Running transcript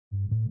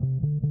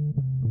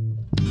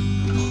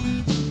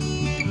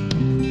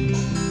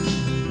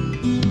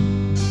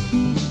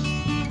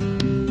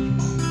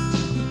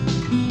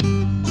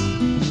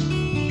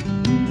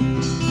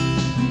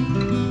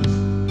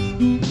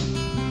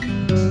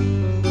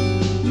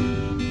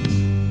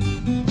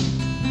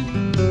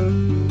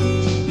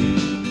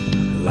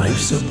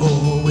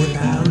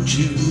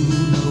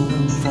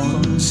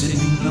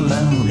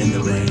alone in the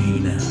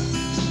rain.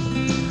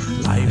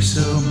 Life's a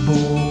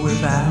bore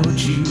without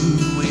you.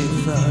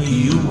 With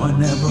you I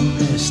never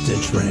missed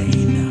a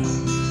train.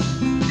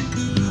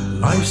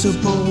 Life's a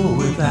bore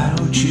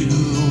without you.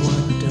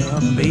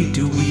 What bait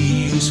do we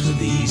use for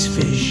these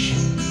fish?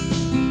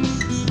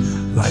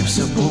 Life's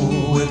a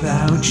bore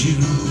without you.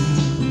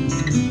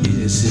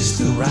 Is this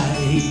the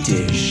right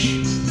dish?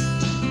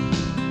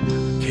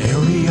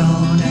 Carry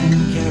on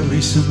and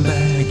carry some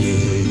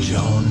baggage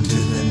on to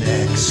the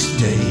next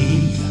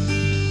day.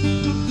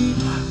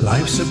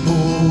 Life's a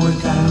bore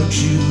without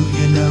you.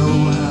 You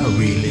know I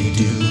really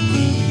do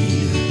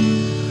need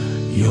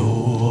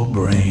your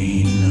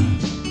brain.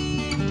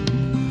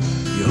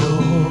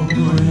 Your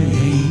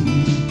brain.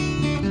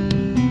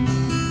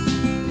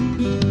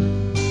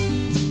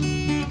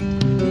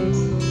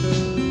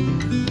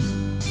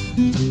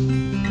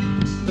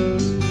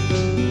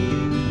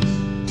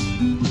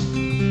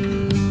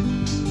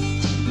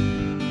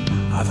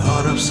 I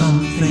thought of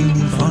something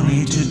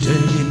funny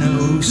today,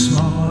 no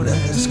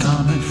smart-ass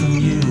comment from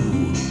you.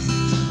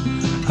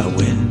 I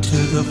went to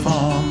the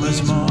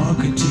farmer's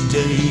market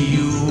today.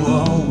 You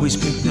always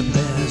pick the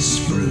best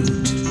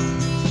fruit.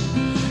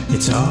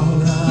 It's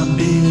all a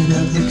bit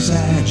of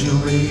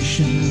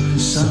exaggeration,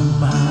 some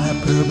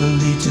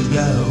hyperbole to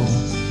go.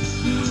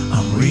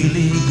 I'm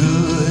really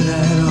good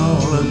at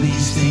all of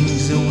these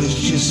things. It was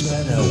just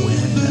better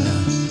when,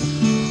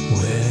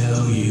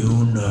 well,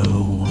 you know.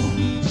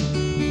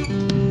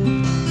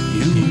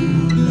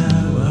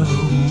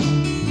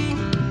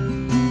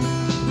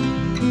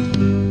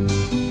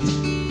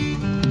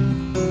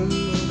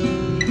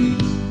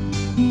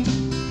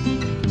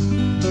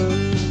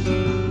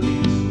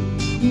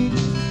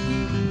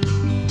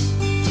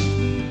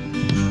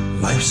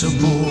 Life's a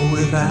bore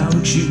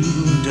without you.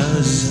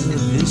 Does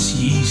this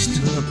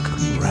yeast look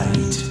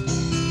right?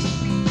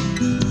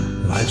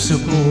 Life's a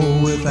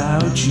bore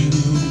without you.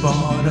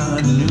 Bought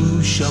a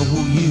new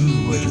shovel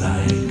you would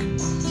like.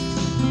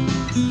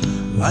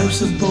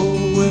 Life's a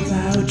bore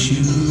without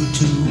you.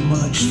 Too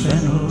much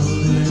fennel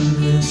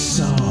in this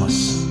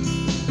sauce.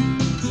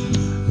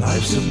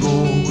 Life's a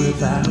bore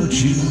without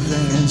you.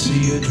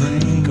 Fancy a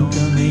drink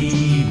on the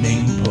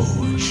evening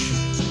porch.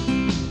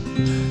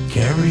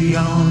 Carry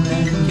on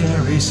and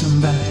carry some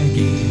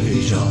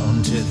baggage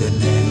on to the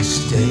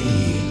next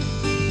day.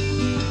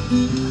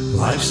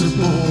 Life's a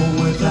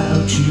bore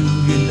without you.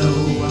 You know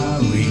I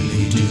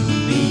really do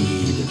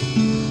need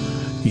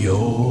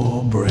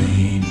your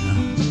brain.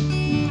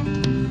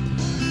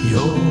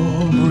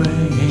 Your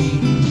brain.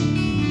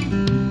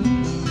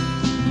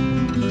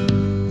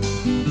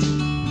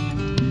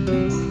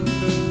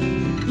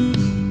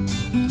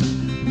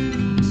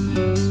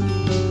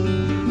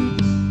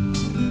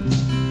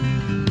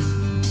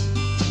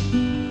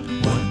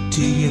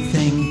 Do you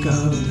think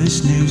of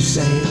this new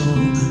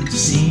sale?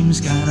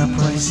 Seems kinda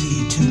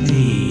pricey to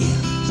me.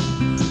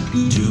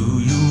 Do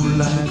you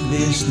like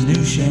this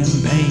new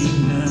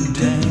champagne?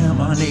 Damn,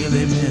 I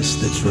nearly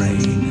missed the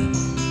train.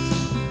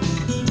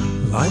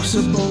 Life's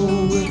a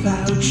bore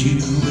without you,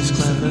 as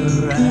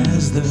clever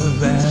as the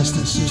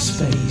vastness of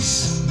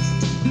space.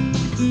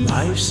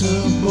 Life's a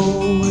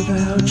bore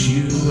without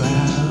you.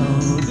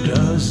 How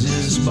does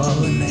this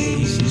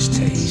bolognese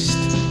taste?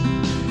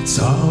 It's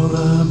all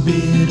a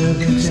bit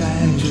of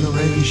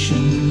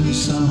exaggeration,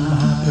 some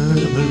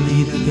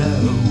hyperbole to go.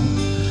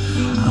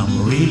 I'm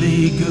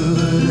really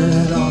good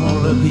at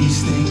all of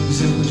these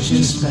things. It was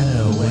just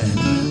better when,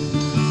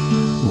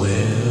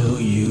 well,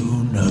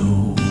 you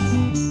know.